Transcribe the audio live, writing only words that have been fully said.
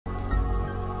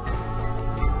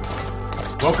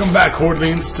Welcome back,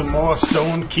 Hordlings, to more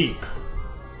Stonekeep.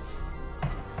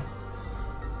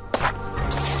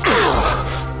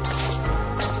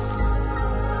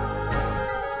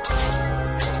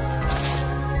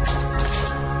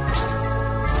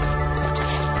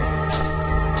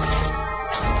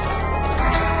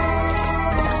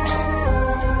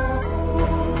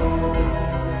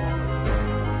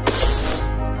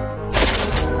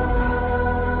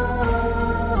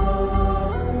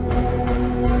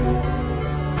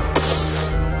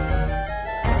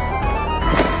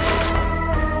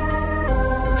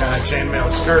 Chainmail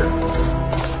skirt.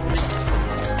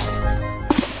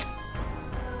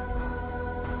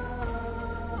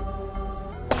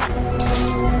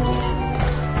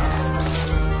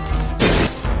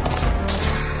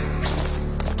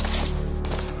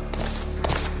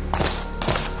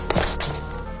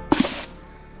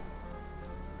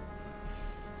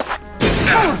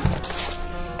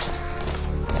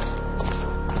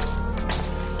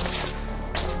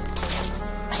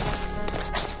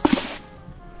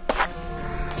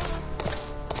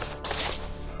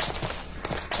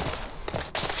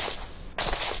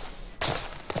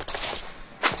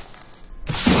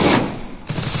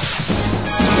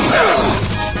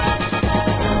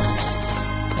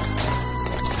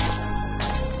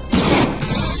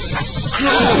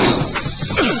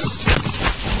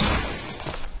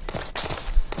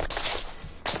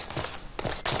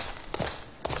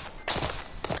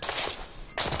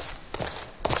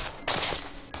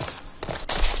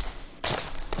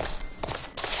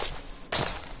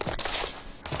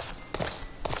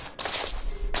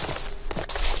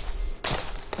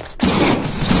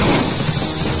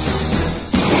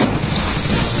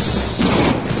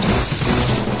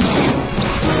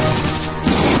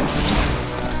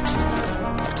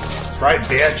 Right,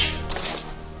 bitch.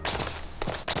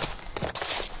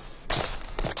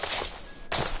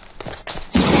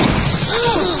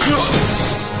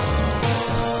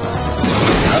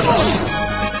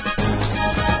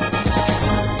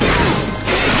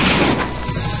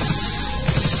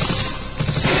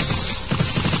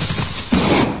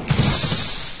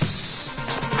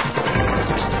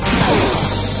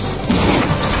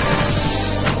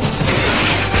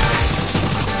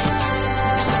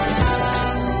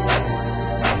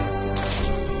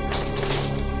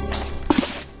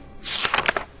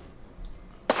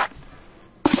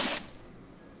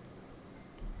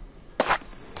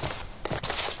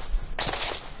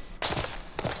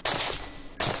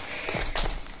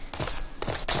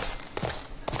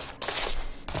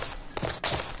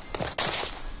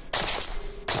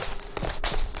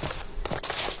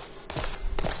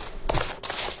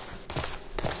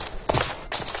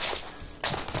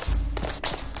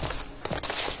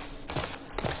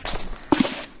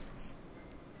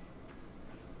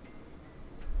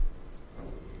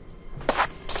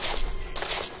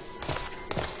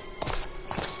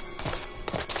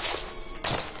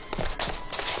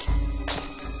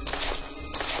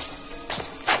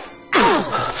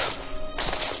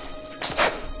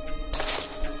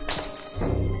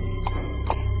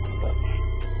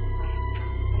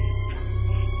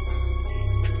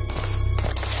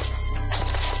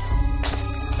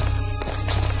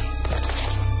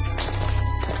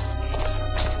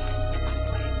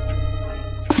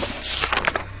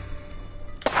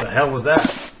 The hell was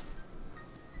that?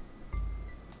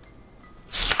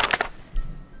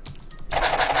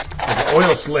 Like an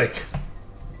oil slick.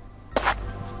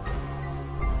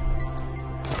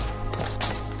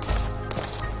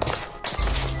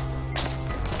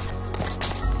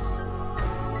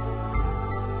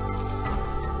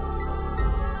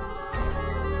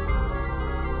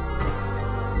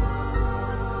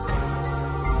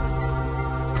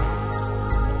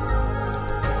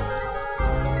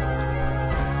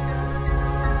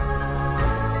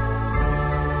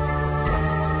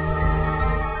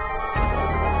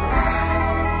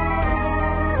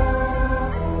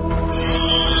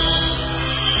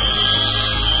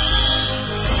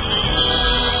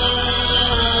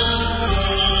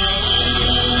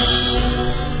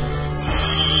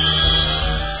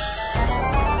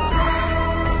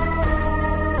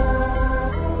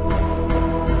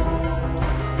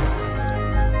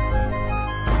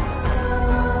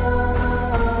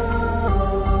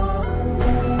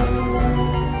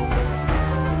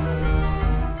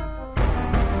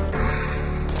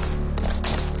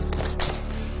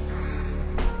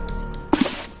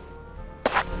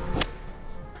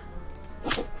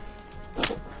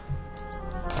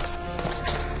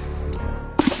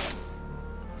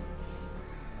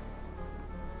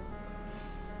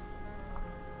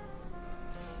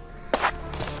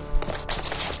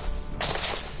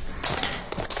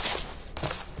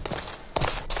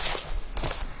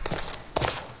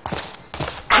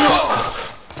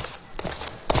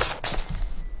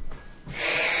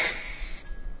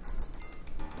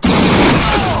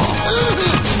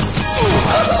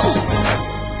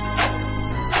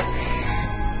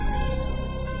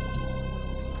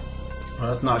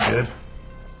 That's not good.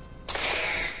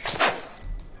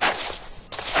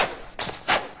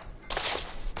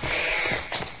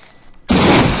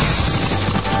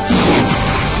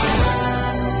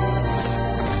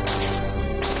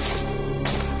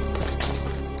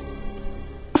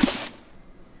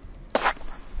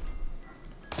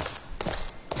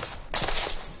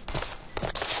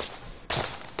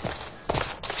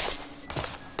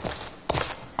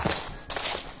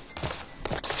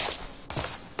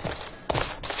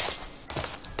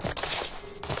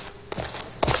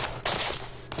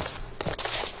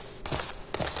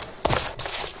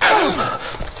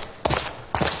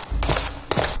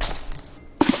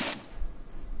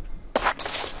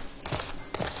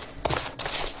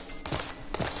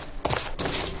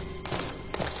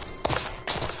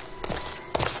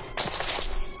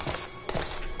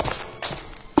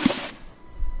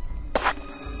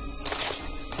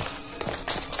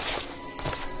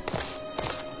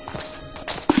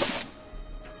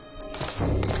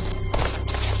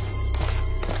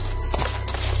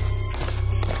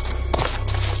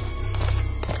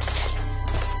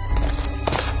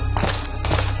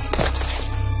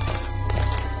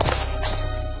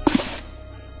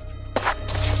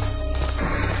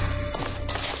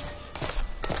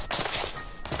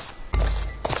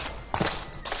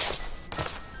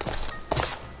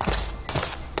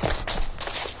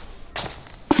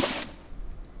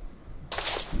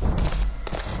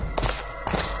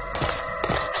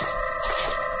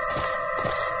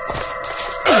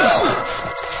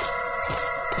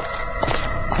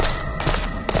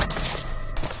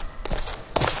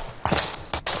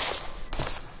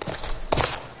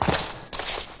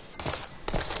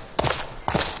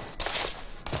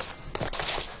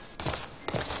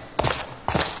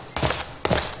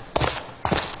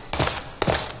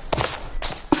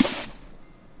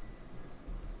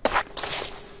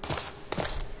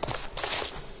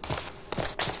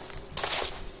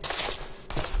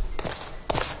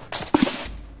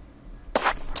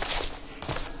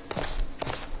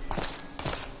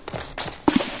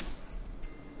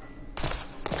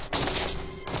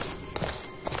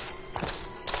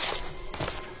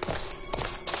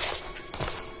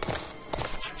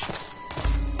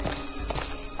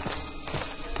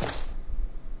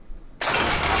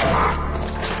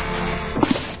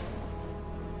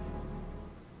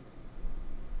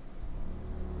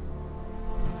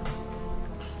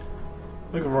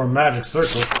 Looking for a magic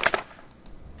circle.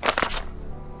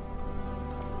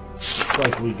 Looks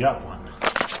like we got one.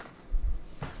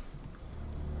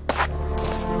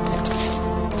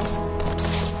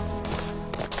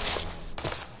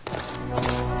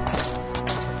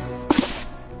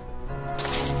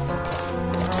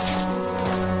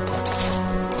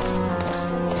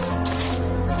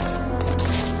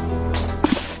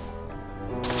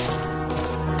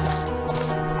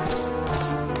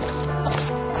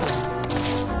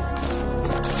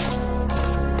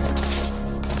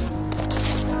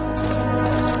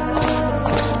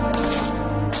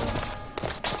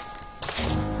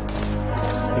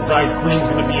 Ice Queen's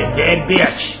gonna be a dead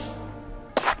bitch.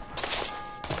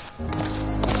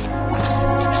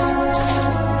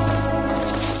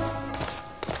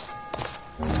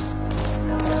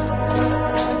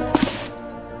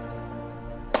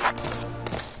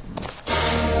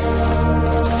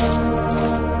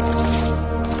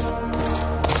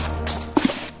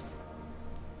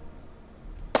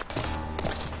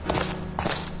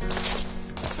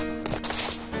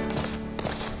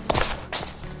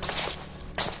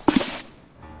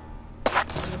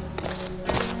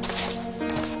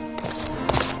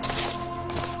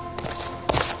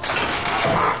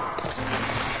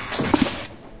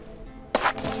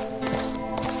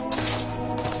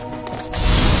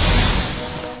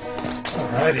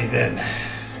 Alrighty then.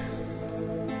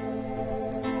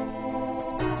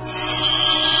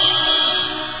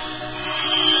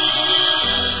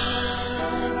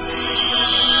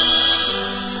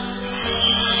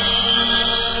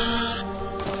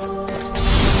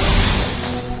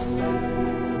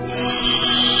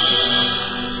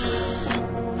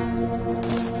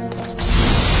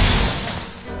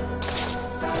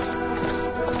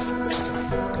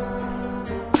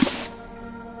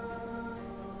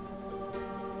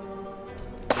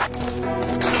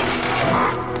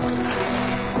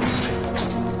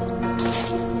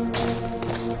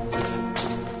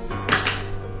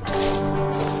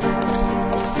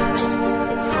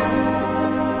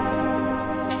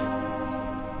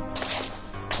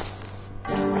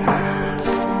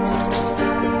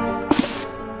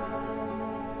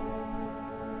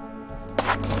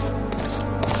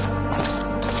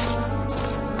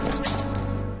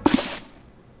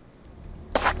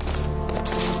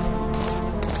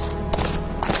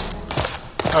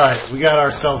 Alright, we got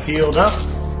ourselves healed up.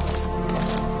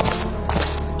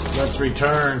 Let's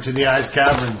return to the ice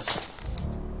caverns.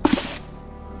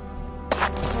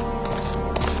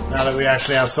 Now that we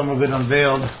actually have some of it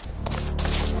unveiled.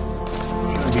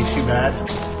 Shouldn't be too bad.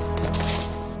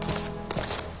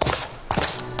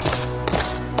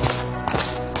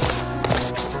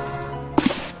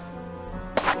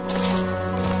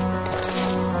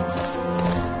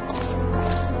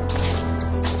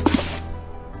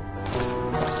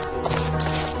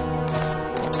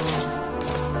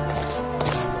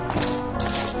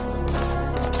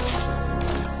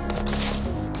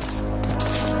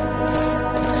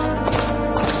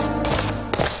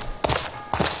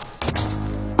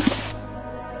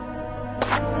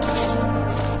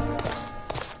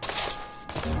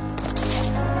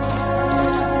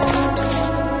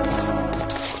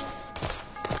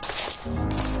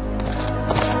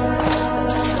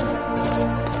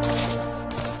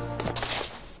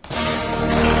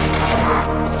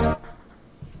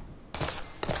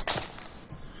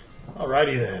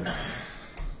 Alrighty then.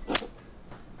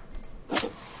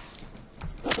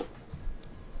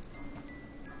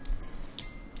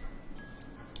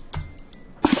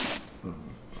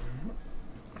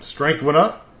 Strength went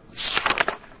up.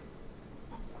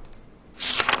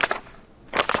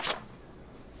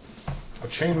 A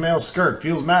chainmail skirt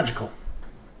feels magical.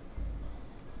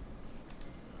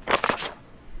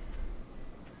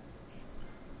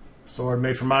 Sword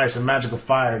made from ice and magical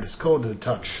fire. It is cold to the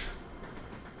touch.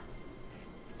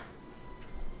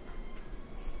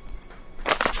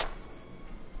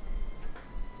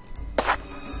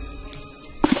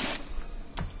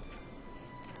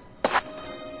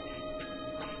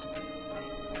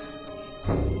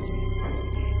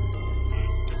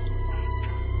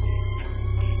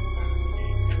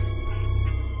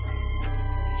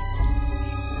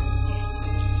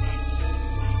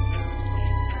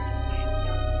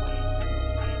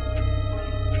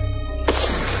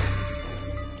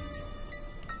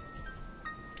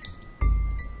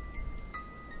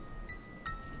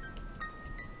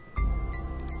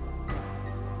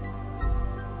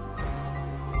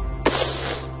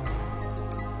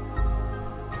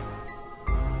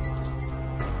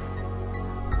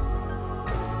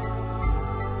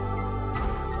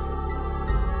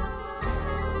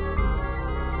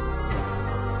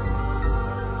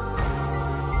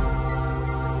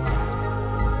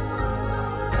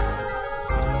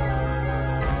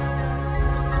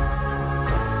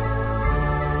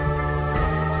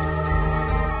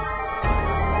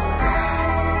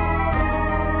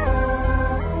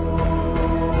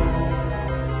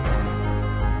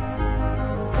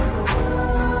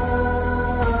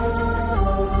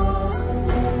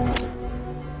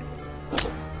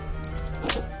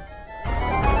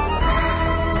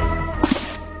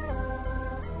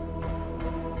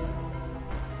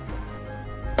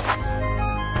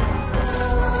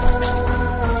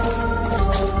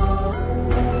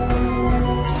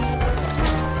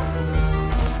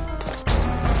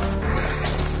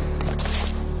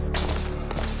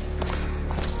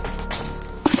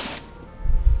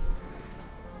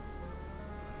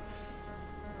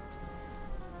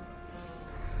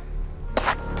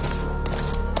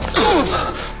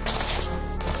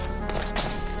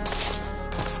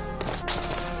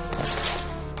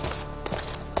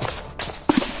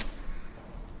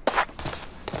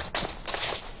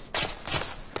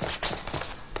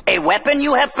 A weapon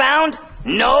you have found?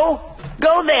 No?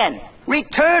 Go then.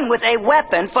 Return with a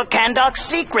weapon for Kandok's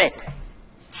secret.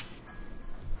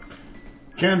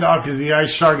 Kandok is the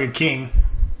Ice Sharga King.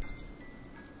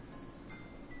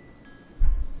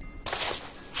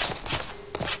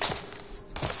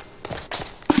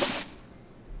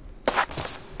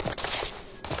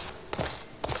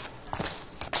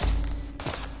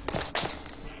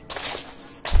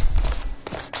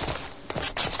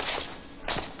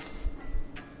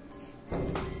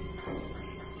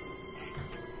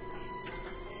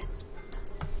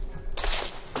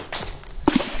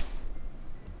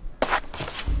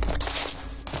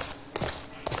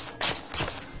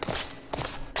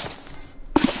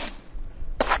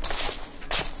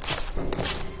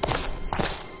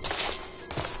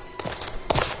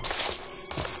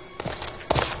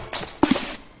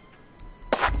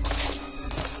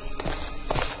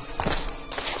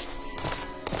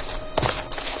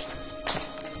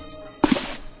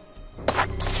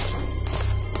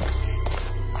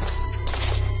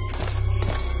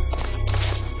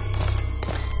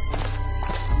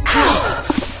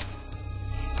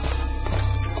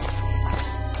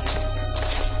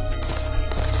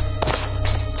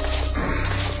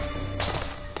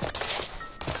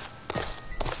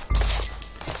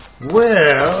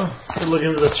 Well, To look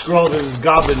into the scroll that this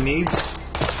goblin needs.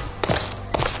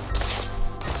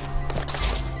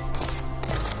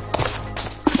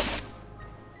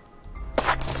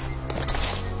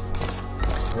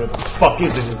 Where the fuck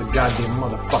is it is the goddamn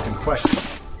motherfucking question.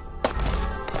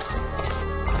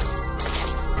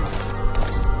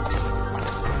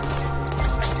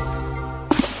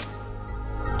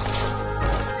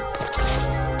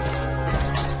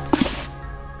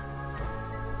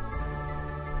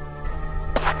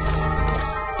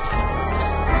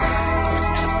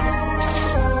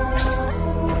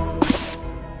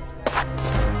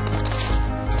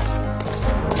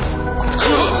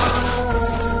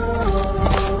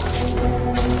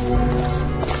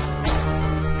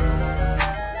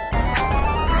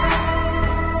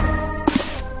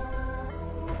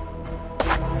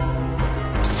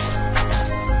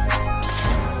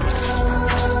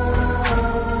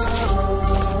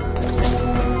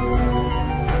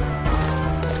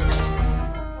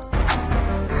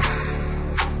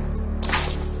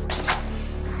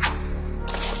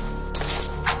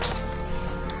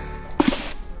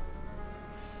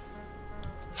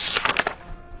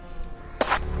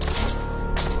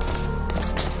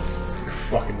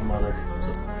 Fucking mother.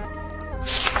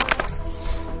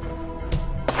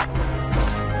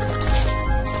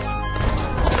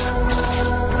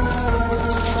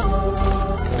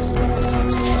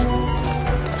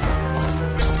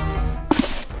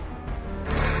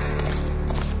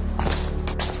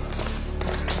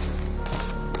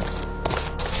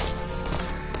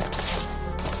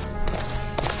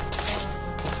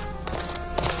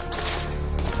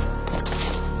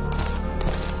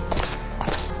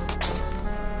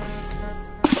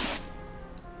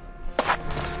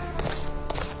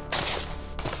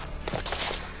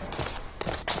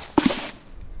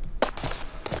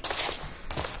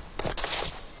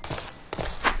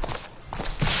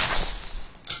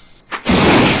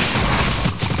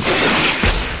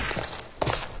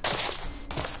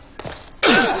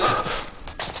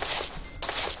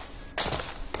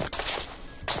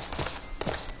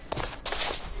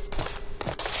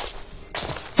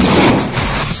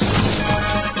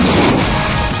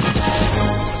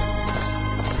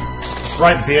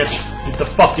 Right, bitch. Eat the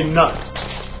fucking nut.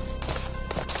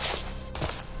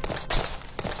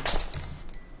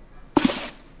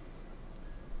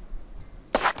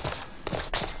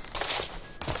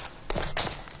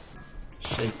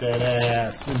 Shake that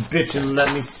ass and bitch and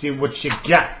let me see what you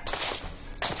got.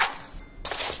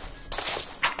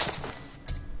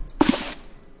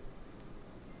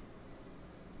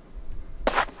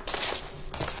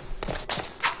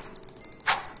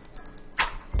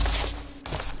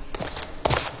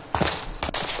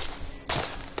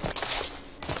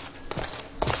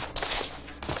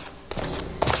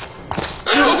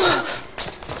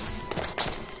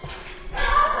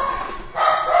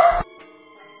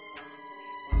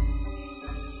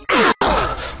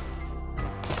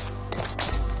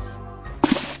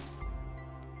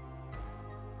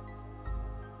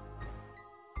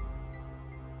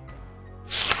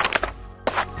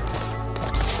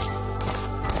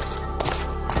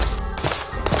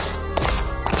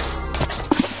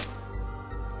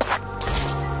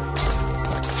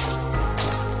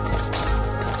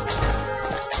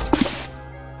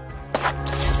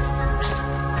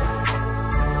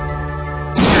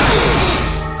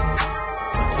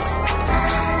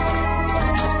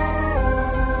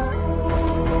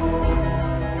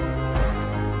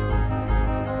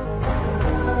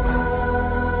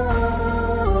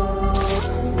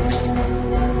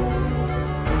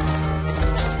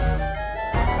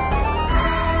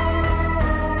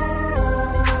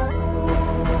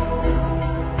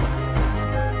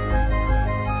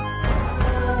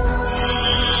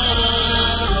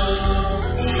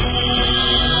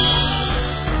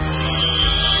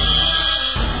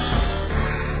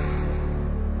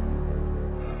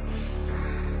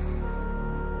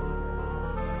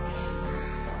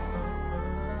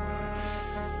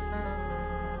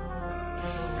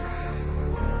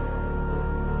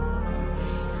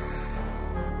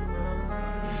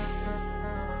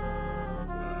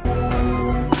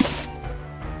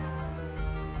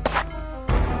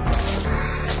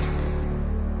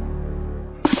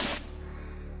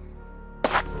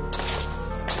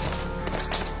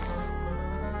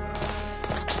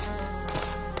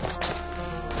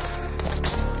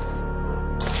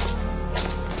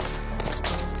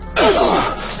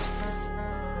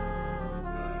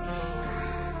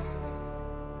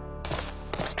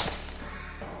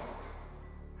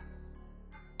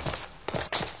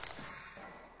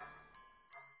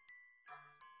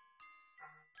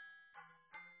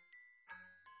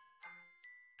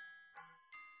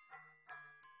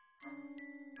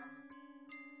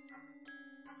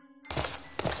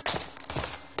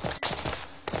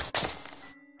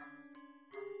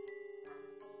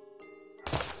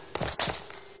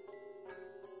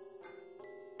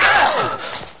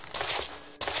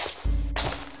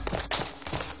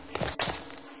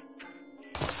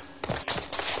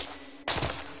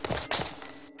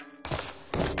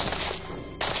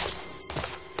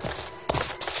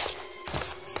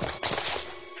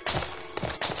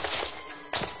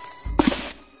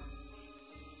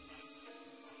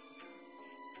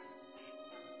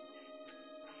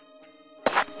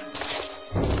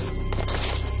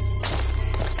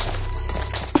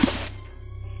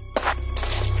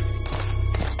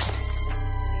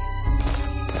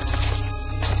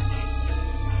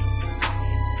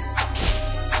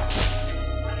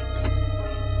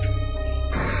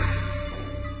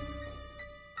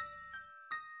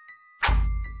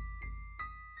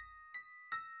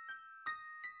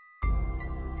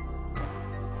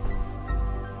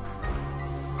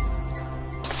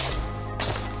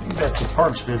 That's the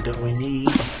parchment that we need.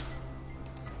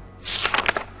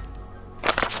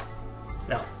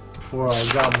 Now, for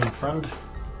our goblin friend.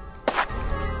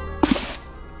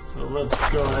 So let's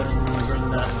go ahead and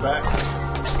bring that back.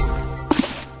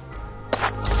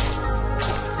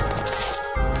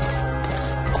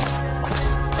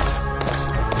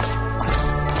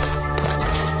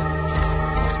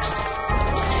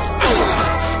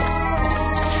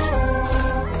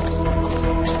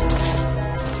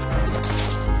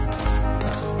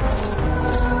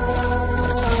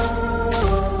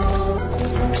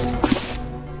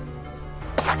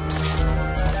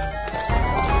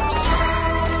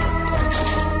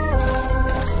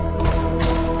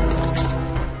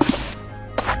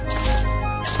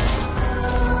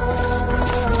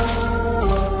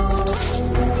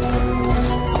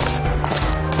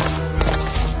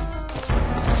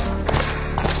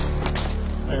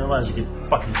 You could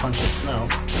fucking punch the snow.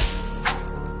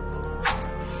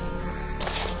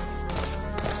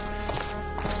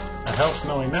 That helps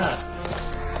knowing that.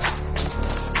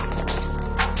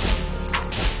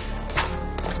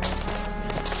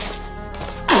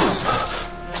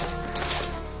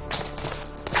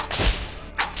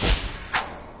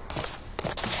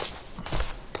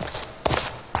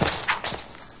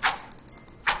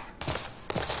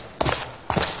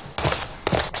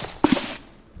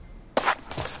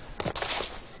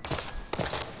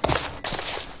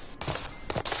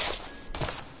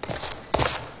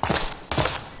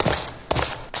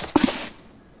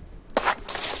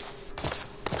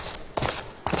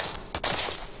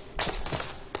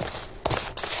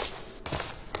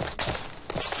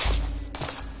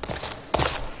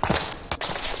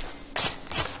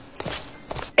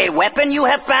 A weapon you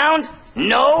have found?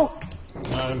 No? I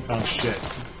haven't found shit. Get the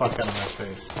fuck out of my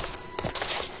face.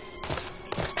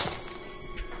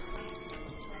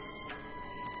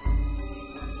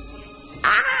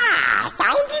 Ah,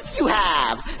 found it you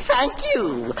have. Thank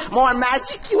you. More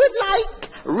magic you would like?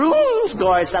 Rune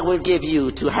scores I will give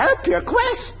you to help your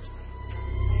quest.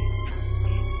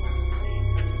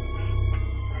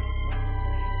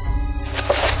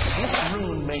 This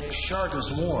rune makes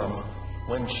Sharga's warm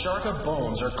when Sharga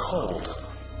bones are cold.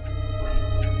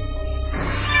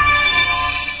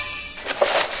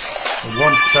 The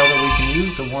warm spell that we can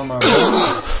use to warm our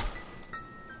bones.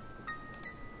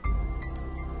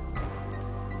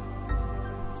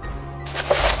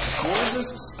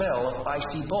 Gorza's spell of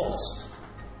icy bolts.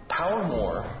 Power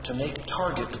more to make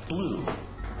target blue.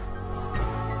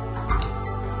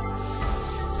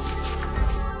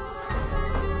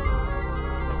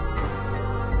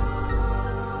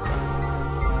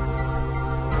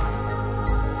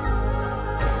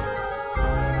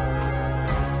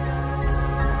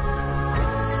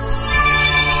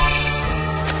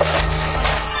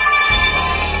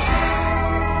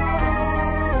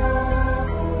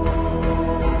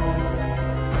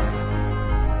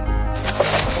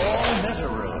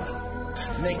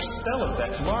 Makes spell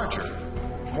effect larger.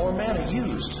 More mana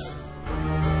used. It's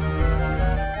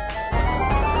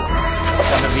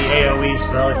gonna be AoE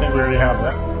spell. I think we already have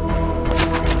that.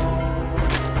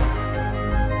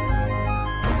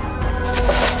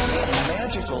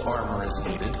 Magical armor is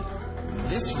needed.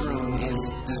 This rune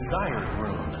is Desired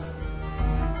Rune.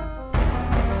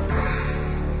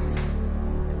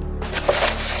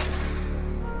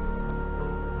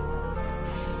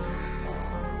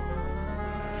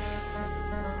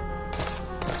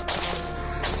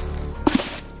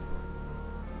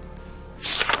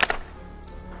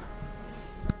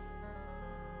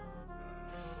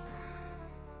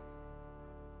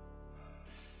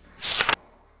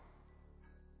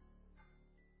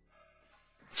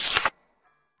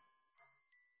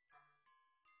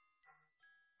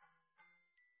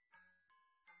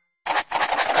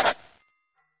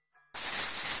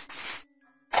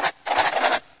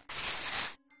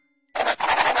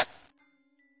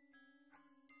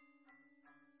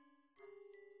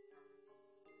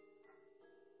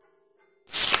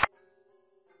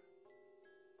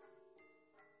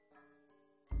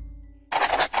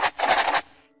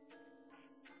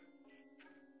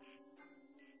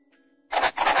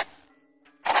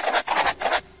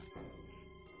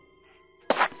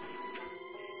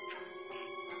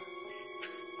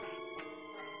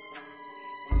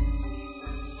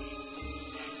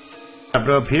 Wrap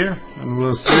it up here, and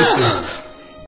we'll see you soon.